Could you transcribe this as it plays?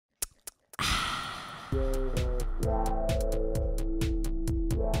Ooh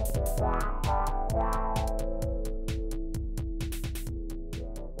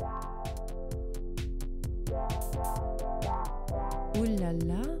la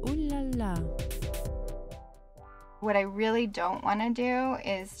la, ooh la la. What I really don't want to do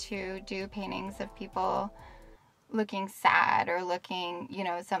is to do paintings of people looking sad or looking, you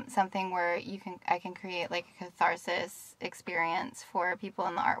know, something where I can create like a catharsis experience for people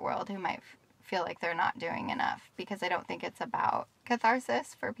in the art world who might feel like they're not doing enough, because I don't think it's about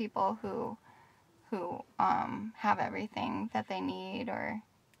catharsis for people who have everything that they need or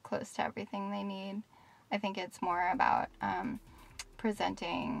close to everything they need. I think it's more about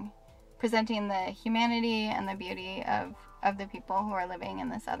presenting the humanity and the beauty of the people who are living in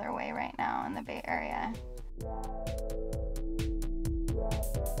this other way right now in the Bay Area.